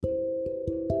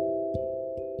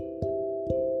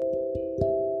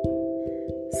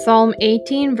Psalm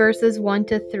 18, verses 1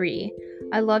 to 3.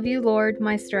 I love you, Lord,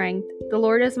 my strength. The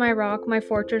Lord is my rock, my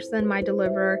fortress, and my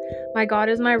deliverer. My God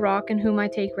is my rock in whom I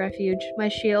take refuge, my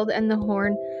shield and the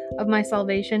horn of my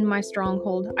salvation, my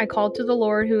stronghold. I called to the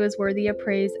Lord who is worthy of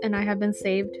praise, and I have been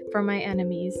saved from my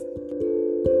enemies.